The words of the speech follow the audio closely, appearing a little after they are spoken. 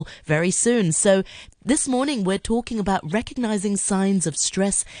very soon. So this morning, we're talking about recognizing signs of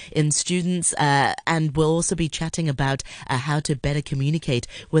stress in students, and we'll also be chatting about how to better communicate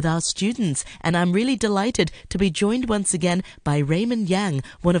with our students. And I'm really delighted to be joined once again by Raymond Yang,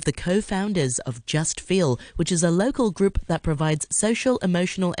 one of the co-founders of Just Feel, which is a local group that provides social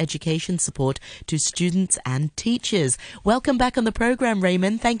emotional education support to students and teachers. Welcome back on the program,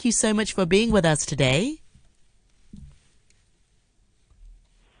 Raymond. Thank you so much for being with us today.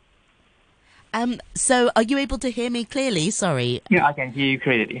 So are you able to hear me clearly? Sorry. Yeah, I can hear you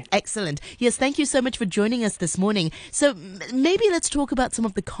clearly. Excellent. Yes, thank you so much for joining us this morning. So maybe let's talk about some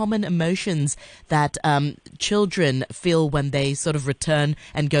of the common emotions that children feel when they sort of return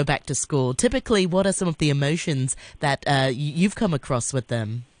and go back to school. Typically, what are some of the emotions that you've come across with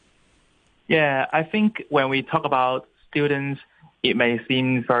them? Yeah, I think when we talk about students, it may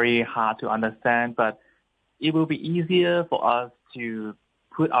seem very hard to understand, but it will be easier for us to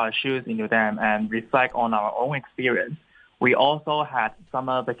put our shoes into them and reflect on our own experience. We also had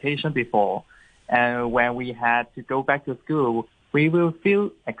summer vacation before, and when we had to go back to school, we will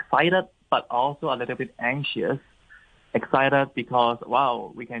feel excited, but also a little bit anxious. Excited because,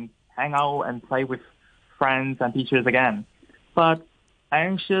 wow, we can hang out and play with friends and teachers again. But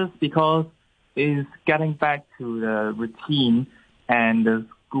anxious because it's getting back to the routine and the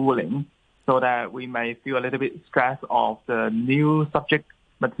schooling, so that we may feel a little bit stressed of the new subject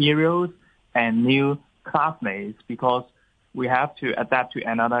materials and new classmates, because we have to adapt to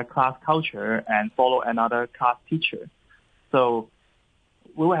another class culture and follow another class teacher. So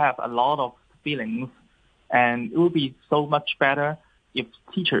we will have a lot of feelings, and it will be so much better if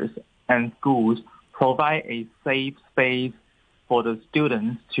teachers and schools provide a safe space for the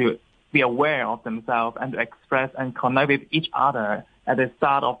students to be aware of themselves and to express and connect with each other at the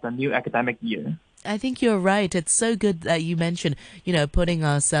start of the new academic year. I think you're right. It's so good that you mentioned, putting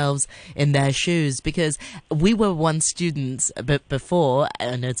ourselves in their shoes, because we were once students before,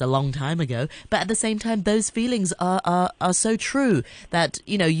 and it's a long time ago, but at the same time, those feelings are so true that,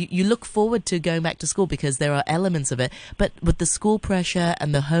 you look forward to going back to school because there are elements of it, but with the school pressure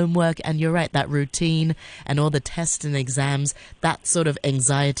and the homework, and you're right, that routine and all the tests and exams, that sort of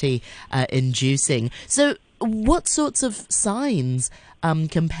anxiety inducing. So what sorts of signs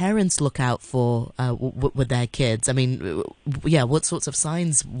can parents look out for with their kids? I mean, what sorts of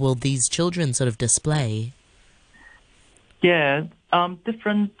signs will these children sort of display? Yeah,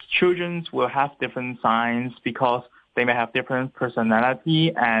 different children will have different signs because they may have different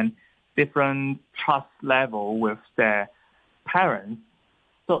personality and different trust level with their parents.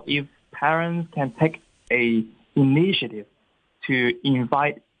 So if parents can take a initiative to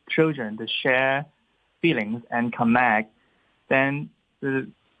invite children to share feelings and connect, then the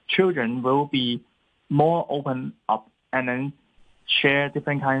children will be more open up and then share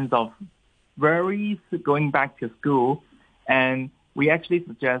different kinds of worries going back to school. And we actually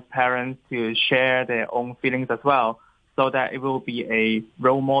suggest parents to share their own feelings as well, so that it will be a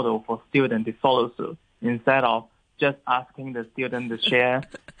role model for students to follow suit, instead of just asking the student to share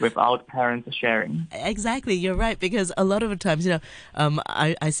without parents sharing. Exactly, you're right, because a lot of the times,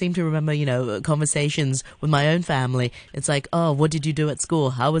 I seem to remember, conversations with my own family. It's like, oh, what did you do at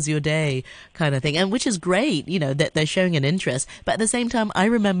school? How was your day? Kind of thing. And which is great, that they're showing an interest. But at the same time, I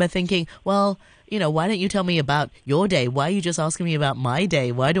remember thinking, well, why don't you tell me about your day? Why are you just asking me about my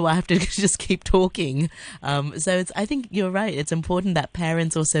day? Why do I have to just keep talking? So I think you're right. It's important that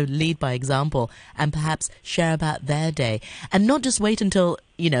parents also lead by example and perhaps share about their day, and not just wait until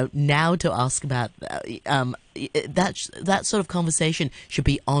now to ask about that sort of conversation should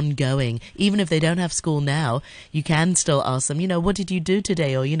be ongoing. Even if they don't have school now, you can still ask them, what did you do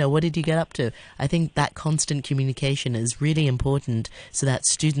today? Or, what did you get up to? I think that constant communication is really important, so that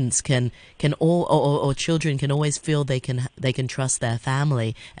students can all, or children can always feel they can trust their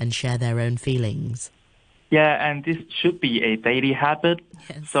family and share their own feelings. Yeah, and this should be a daily habit.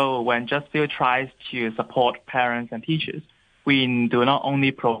 Yes. So when Just Feel tries to support parents and teachers, we do not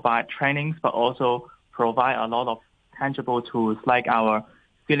only provide trainings, but also provide a lot of tangible tools like our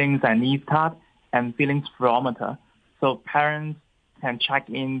feelings and needs card and feelings barometer. So parents can check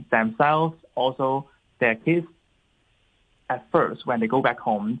in themselves, also their kids, at first when they go back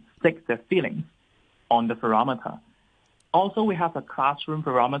home, stick their feelings on the barometer. Also, we have a classroom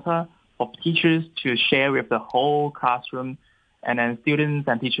barometer for teachers to share with the whole classroom, and then students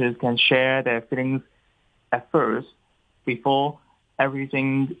and teachers can share their feelings at first before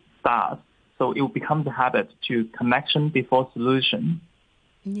everything starts. So it will become the habit to connection before solution.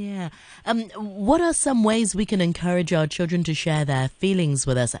 Yeah. What are some ways we can encourage our children to share their feelings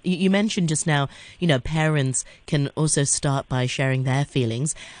with us? You mentioned just now, parents can also start by sharing their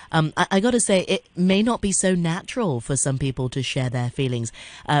feelings. I got to say, it may not be so natural for some people to share their feelings.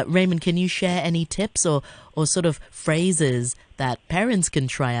 Raymond, can you share any tips or sort of phrases that parents can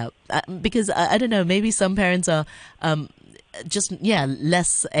try out? Because I don't know, maybe some parents are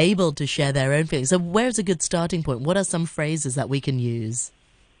less able to share their own feelings. So where's a good starting point? What are some phrases that we can use?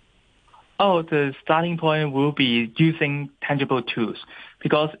 Oh, the starting point will be using tangible tools,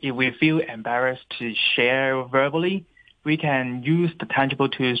 because if we feel embarrassed to share verbally, we can use the tangible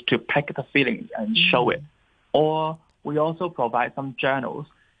tools to pick the feelings and show it. Or we also provide some journals,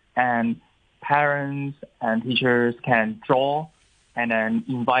 and parents and teachers can draw and then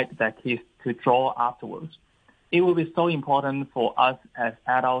invite their kids to draw afterwards. It will be so important for us as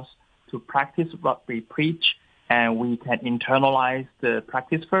adults to practice what we preach, and we can internalize the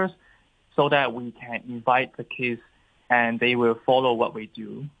practice first, so that we can invite the kids and they will follow what we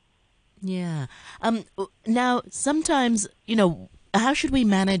do. Yeah. Now, sometimes, how should we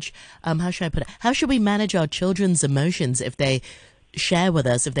manage, how should I put it? How should we manage our children's emotions if they share with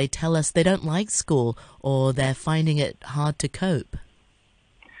us, if they tell us they don't like school or they're finding it hard to cope?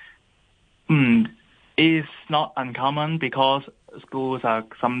 It's not uncommon because schools are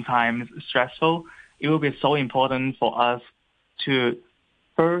sometimes stressful. It will be so important for us to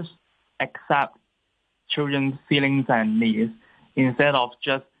first accept children's feelings and needs instead of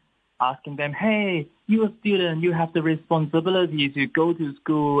just asking them, hey, you're a student, you have the responsibility to go to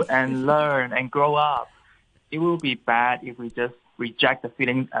school and learn and grow up. It will be bad if we just reject the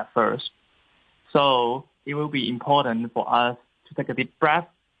feelings at first. So it will be important for us to take a deep breath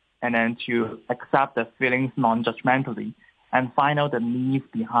and then to accept the feelings non-judgmentally and find out the needs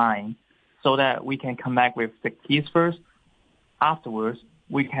behind so that we can connect with the kids first. Afterwards,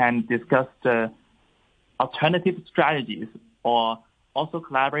 we can discuss the alternative strategies or also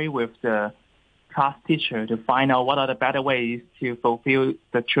collaborate with the class teacher to find out what are the better ways to fulfill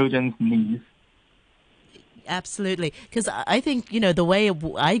the children's needs. Absolutely. Because I think, the way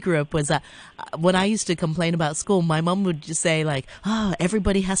I grew up was that when I used to complain about school, my mom would just say like,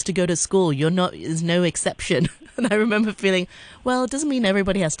 everybody has to go to school. There's no exception. And I remember feeling, well, it doesn't mean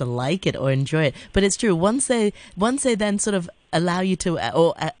everybody has to like it or enjoy it. But it's true. Once they then sort of allow you to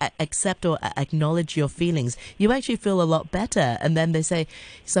or accept or acknowledge your feelings, you actually feel a lot better. And then they say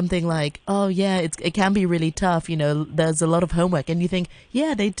something like, oh yeah, it can be really tough, there's a lot of homework, and you think,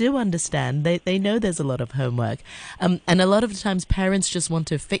 yeah, they do understand, they know there's a lot of homework, and a lot of times parents just want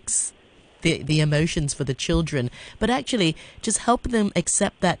to fix the emotions for the children, but actually just help them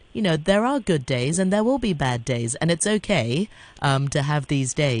accept that there are good days and there will be bad days, and it's okay to have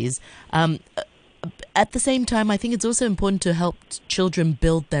these days. At the same time, I think it's also important to help children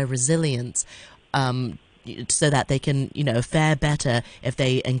build their resilience, so that they can, fare better if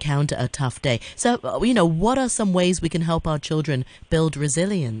they encounter a tough day. So, what are some ways we can help our children build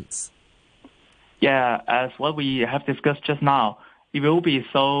resilience? Yeah, as what we have discussed just now, it will be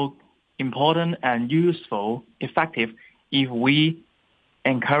so important and useful, effective, if we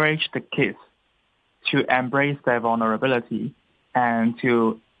encourage the kids to embrace their vulnerability and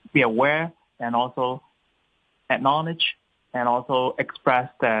to be aware and also acknowledge and also express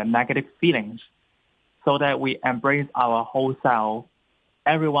their negative feelings so that we embrace our whole self.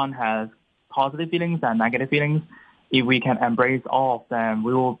 Everyone has positive feelings and negative feelings. If we can embrace all of them,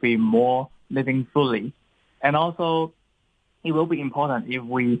 we will be more living fully. And also, it will be important if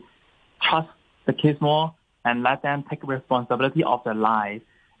we trust the kids more and let them take responsibility of their life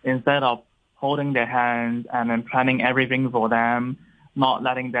instead of holding their hands and then planning everything for them, not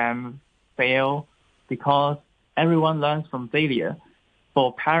letting them fail, because everyone learns from failure.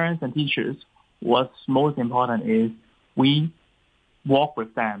 For parents and teachers, what's most important is we walk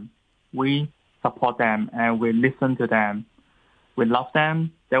with them, we support them, and we listen to them. We love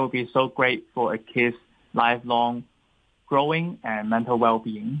them. That would be so great for a kid's lifelong growing and mental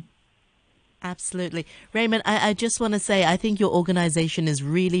well-being. Absolutely. Raymond, I just want to say, I think your organization is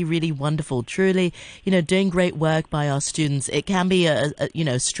really, really wonderful. Truly, doing great work by our students. It can be,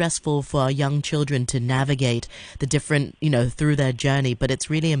 stressful for our young children to navigate the different, through their journey. But it's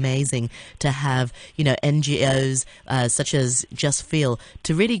really amazing to have, NGOs such as Just Feel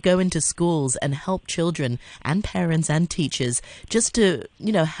to really go into schools and help children and parents and teachers just to,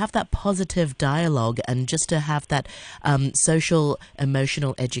 have that positive dialogue and just to have that social,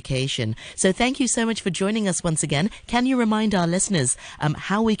 emotional education. So thank you so much for joining us once again. Can you remind our listeners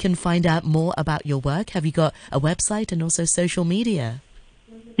how we can find out more about your work? Have you got a website and also social media?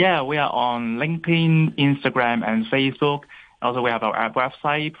 Yeah, we are on LinkedIn, Instagram, and Facebook. Also, we have our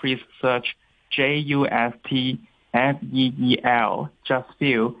website. Please search JUSTFEEL, Just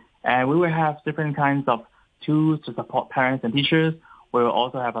Feel. And we will have different kinds of tools to support parents and teachers. We will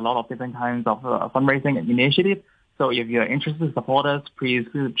also have a lot of different kinds of fundraising initiatives. So if you're interested to support us, please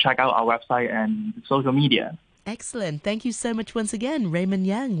check out our website and social media. Excellent. Thank you so much once again, Raymond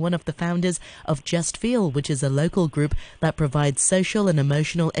Yang, one of the founders of Just Feel, which is a local group that provides social and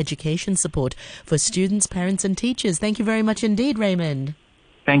emotional education support for students, parents and teachers. Thank you very much indeed, Raymond.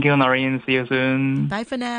 Thank you, Noreen. See you soon. Bye for now.